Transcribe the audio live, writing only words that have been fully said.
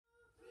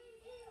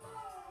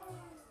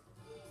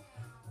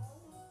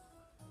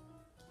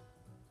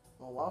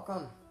Well,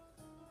 welcome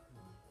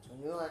to a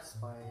new Let's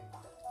Play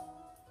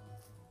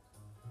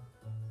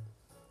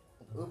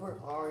of Uber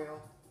Mario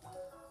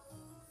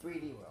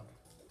 3D World.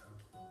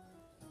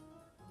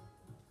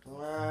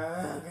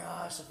 Oh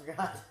gosh, I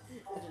forgot.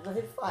 I didn't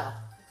hit file.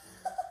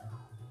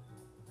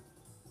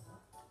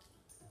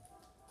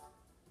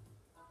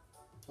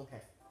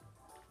 Okay.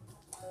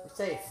 We're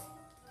safe.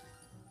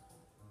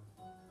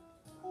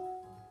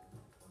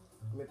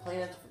 We're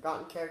playing as the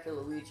forgotten character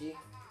Luigi.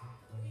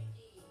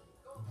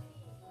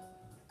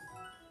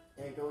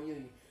 There you go,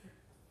 you.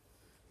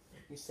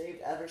 You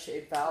saved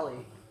Evershade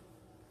Valley.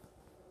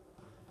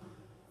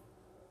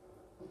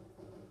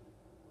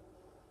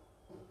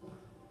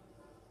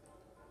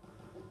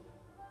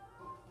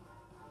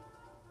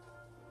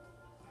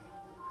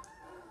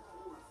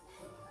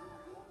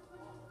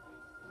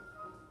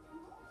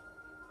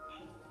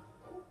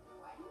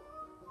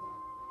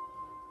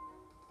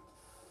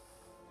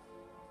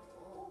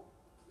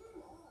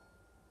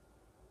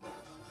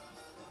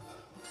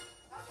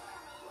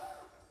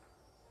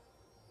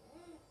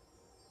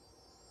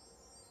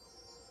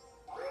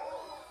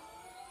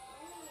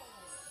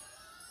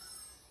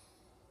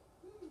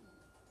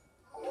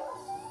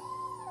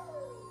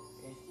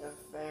 It's a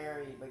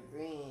fairy, but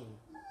green.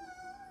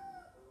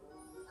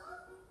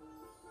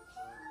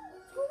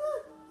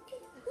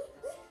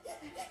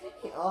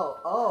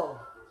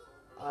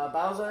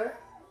 Bowser?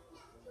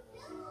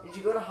 Did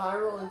you go to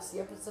Hyrule and see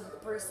a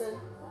Pacific person?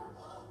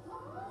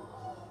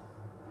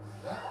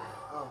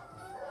 Oh.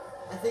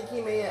 I think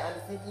he made it, I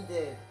think he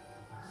did.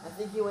 I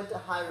think he went to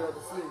Hyrule to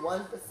see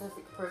one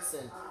Pacific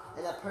person,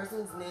 and that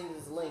person's name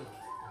is Link.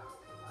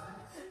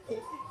 He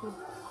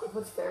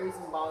puts fairies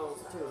in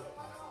bottles, too.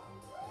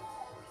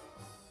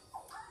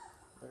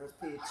 There goes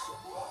Peach.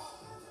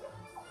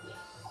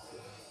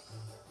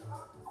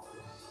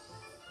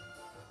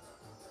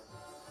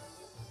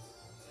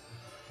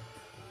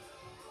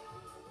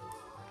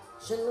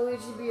 Shouldn't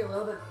Luigi be a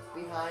little bit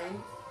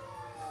behind?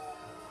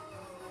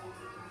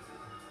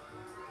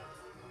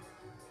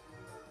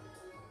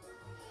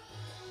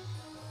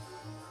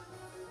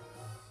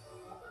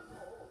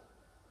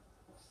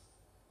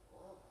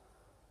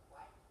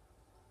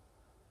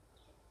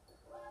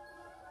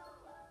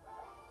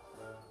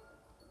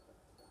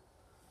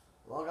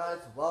 Well guys,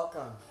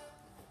 welcome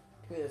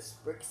to the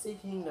Sprixie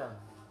Kingdom.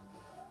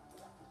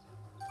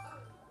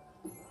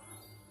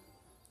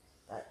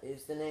 That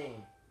is the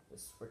name, the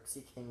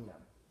Sprixie Kingdom.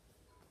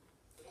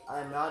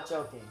 I'm not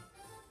joking.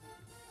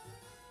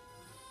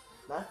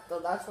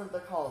 That's what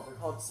they're called. They're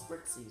called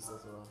Sprixies,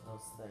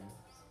 those things.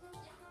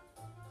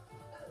 Oh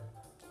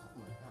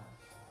my gosh.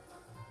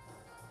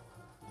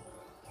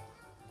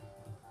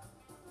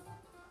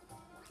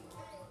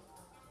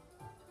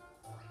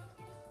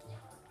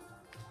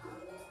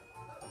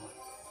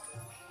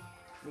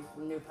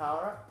 New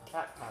power up?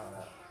 Cat power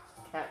up.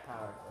 Cat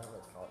power up, whatever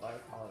it's called. I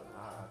call it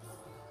power up.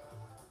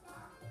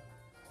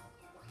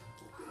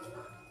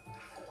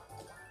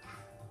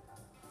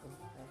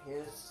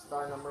 Here's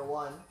star number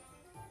 1.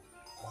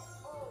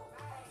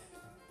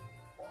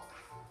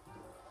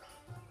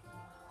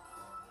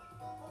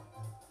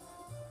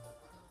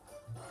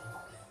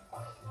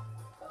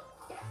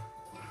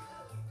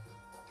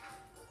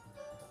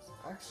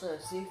 Actually,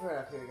 a secret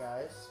up here,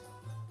 guys.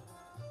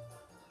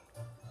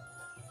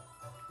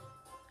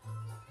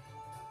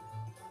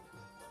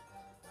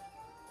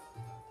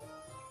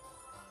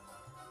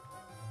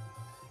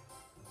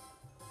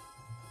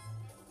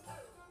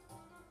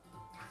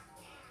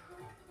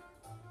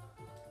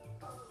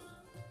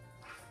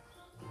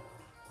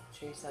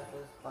 Chase after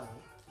this bunny.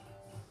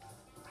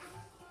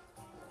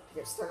 To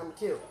get star number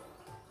 2.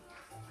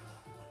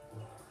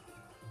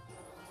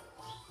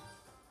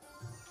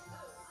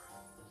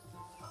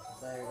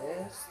 There it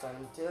is, star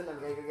number 2, and then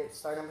we're gonna go get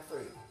star number 3.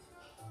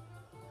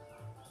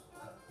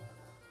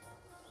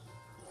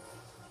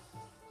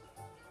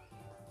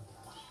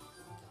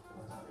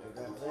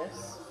 Grab this.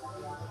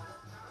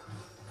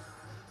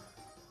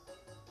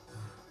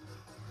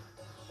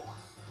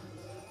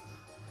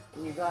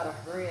 And you gotta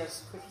hurry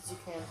as quick as you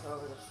can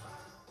over this.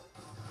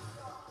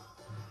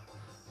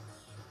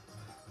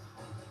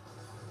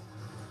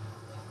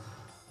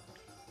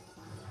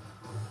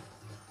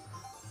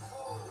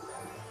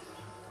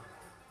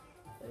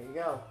 There you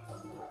go.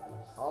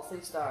 All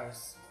 3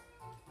 stars.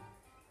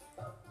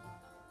 I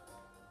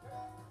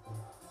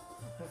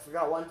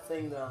forgot one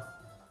thing though.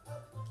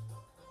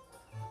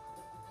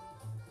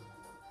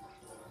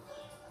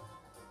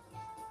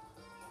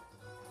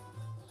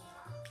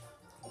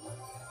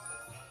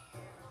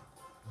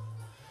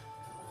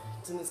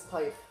 It's in this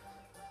pipe.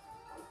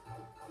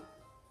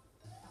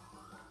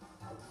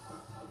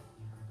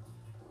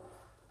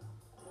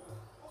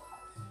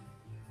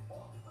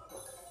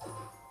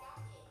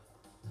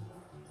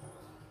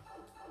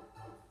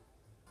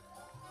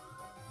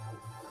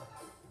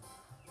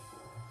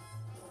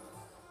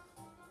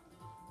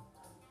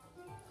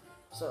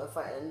 So if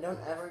I don't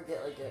ever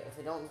get if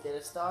I don't get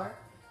a star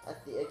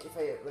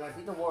when I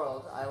beat the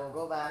world, I will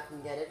go back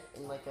and get it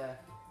in like a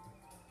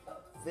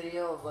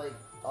video of like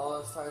all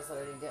the stars that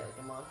I didn't get, like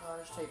a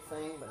montage type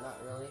thing, but not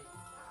really.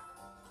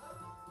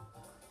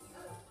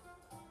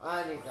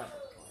 I didn't grab the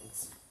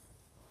coins.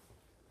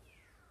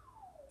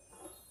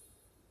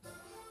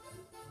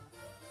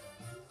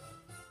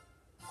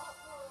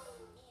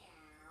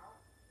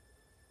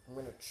 I'm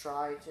gonna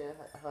try to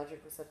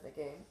 100% the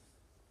game.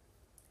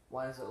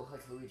 Why does it look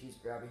like Luigi's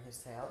grabbing his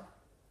tail?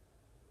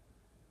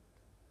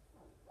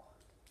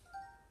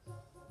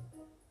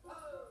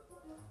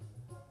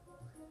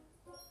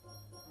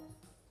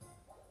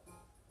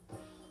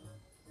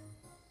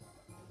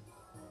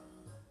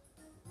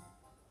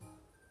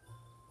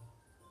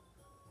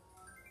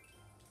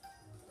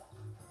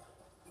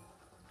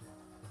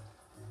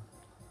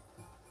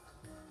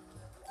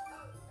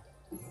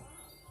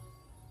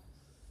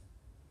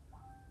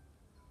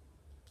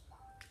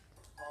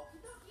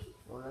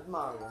 Well, that's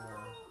Mario now.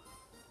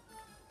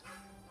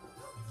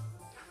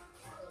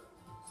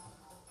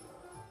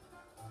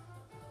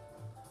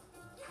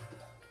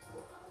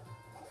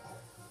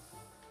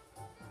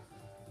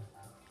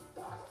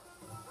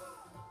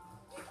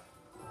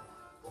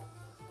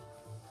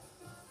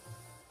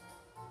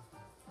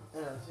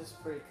 Yeah, it's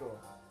just pretty cool.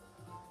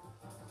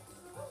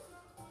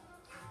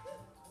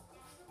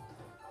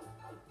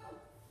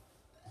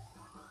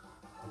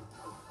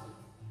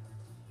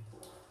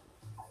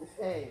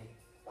 Hey.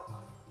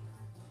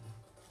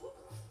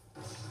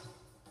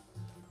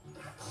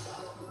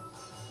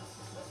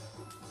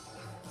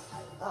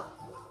 Oh.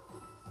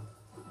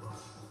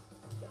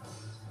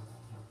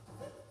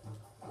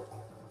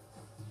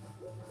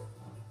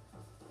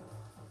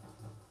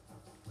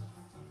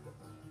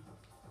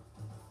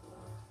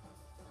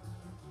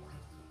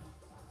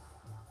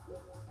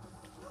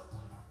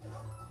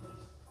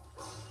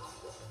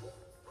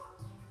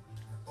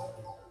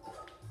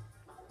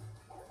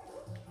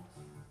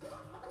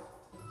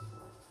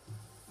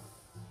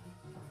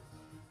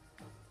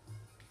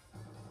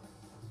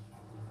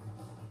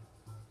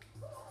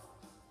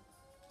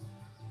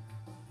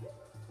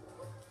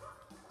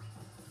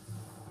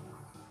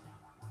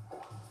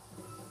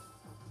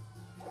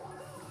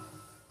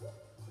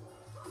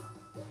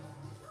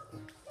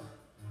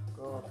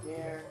 Go up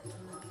here.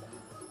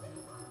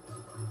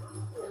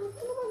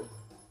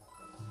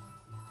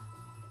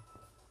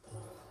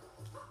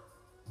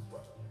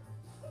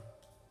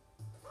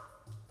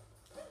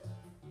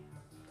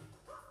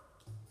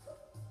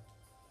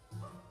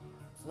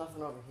 There's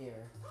nothing over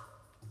here.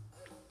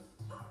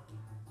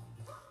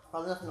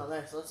 Probably nothing on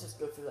there, so let's just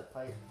go through that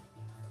pipe.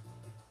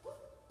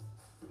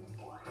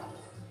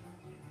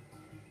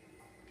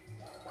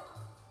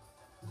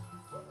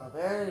 Oh,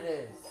 there it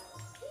is.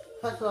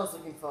 That's what I was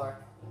looking for.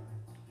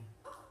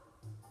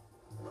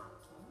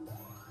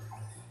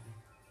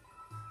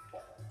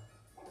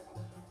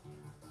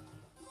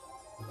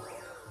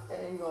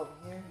 And go over